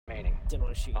Didn't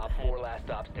want to shoot you in the head. 4 last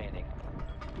stop standing.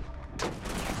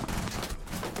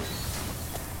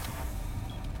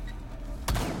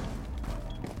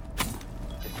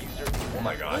 Defuser. Oh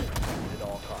my god. At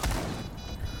all costs.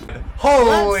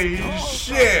 Holy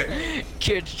shit!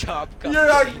 Good job, guys. You're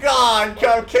a god,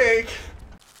 Cupcake!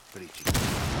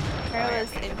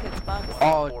 Careless in kids box.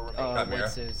 Oh, Got me,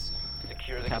 what's his?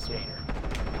 Secure the Castle. container.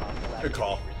 Good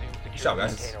call. Good job,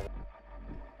 guys.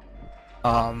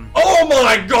 Um. Oh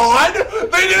my god!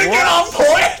 They didn't get on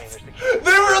point!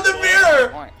 They were on the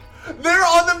mirror! They were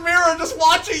on the mirror just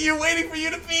watching you, waiting for you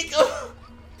to peek!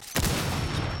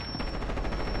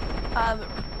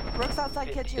 Brooks outside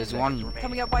kitchen. There's one.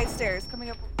 Coming up white stairs. Coming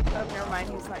up. Oh, never mind.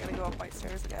 He's not gonna go up white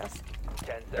stairs, I guess.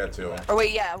 Got two. Or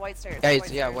wait, yeah, white stairs. Yeah, white it's,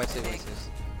 stairs. what's it? What's this?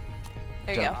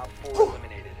 There you go. Op 4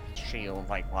 eliminated. Shield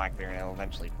like Blackbeard and it'll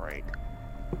eventually break.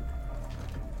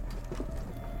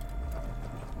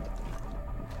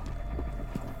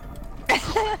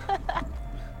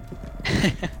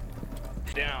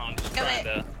 Down, just Come trying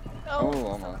to. Oh, Oh, so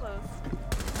almost. close.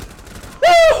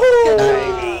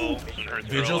 Nice.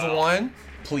 Vigils one.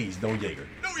 Please, no Jaeger.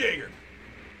 No Jaeger!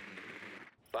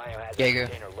 Biohazard Jaeger.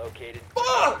 container located.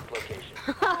 Fuck! Location.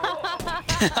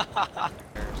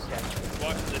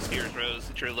 Watch this here's Rose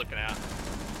that you're looking at.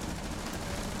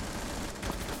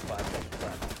 5 seconds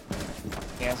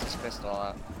left. He has his pistol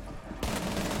out.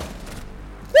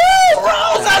 Woo!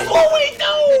 Rose, that's what we do!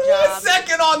 Good job. 1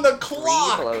 second on the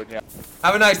clock! Blowjob.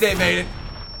 Have a nice day, mate.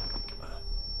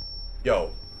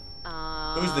 Yo,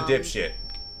 who's the dipshit?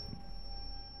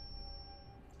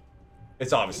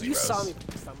 It's obviously You Rose. saw me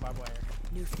put some barbed wire.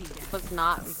 Was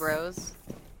not Rose.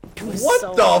 It was What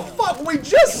so the bad. fuck? We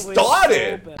just It was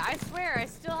started! so bad. I swear, I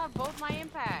still have both my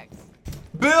impacts.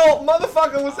 Bill,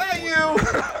 motherfucker, was that you?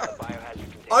 Biohazard container.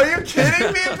 Are you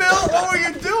kidding me, Bill? What were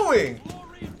you doing?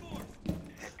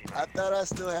 I thought I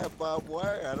still had barbed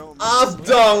wire. I don't. I'm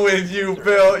done with you,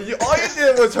 Bill. All you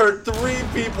did was hurt 3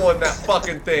 people in that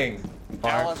fucking thing.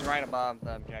 Al is right above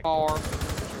the objective.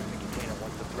 Container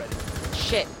once the threat is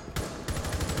Shit.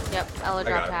 Yep, Ella I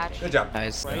dropped got hatch. it. Good job.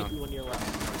 Nice. Right, uh, and when you're left.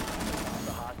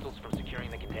 the hostiles from securing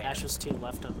the container. Ash's team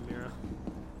left on the mirror.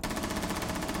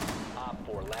 Op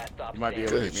 4 last stop You might be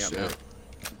able standing. to hit me up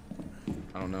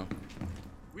now. I don't know.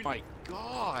 My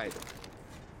God!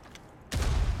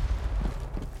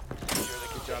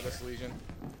 Good job, this Legion.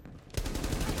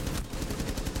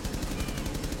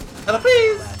 And a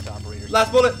please. Last operator.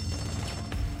 Last bullet.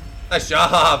 Nice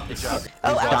job. Good job.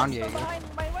 Oh, Down, Alex is yeah, still behind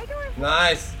my white door.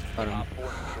 Nice. Hold on. Op 4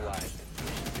 neutralized.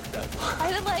 Successful.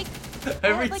 I had like, I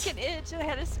Every had like an itch and I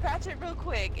had to scratch it real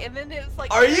quick, and then it was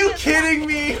like. Are you kidding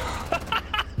me?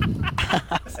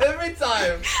 Every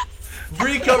time.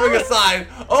 Bree covering a side.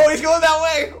 Oh, he's going that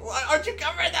way. Why aren't you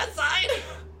covering that side?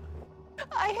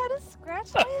 I had to scratch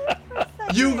my head for a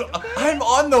second. You, I'm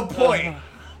on the point.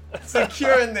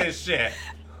 Securing this shit.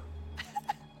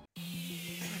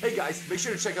 Hey guys, make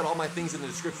sure to check out all my things in the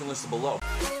description listed below.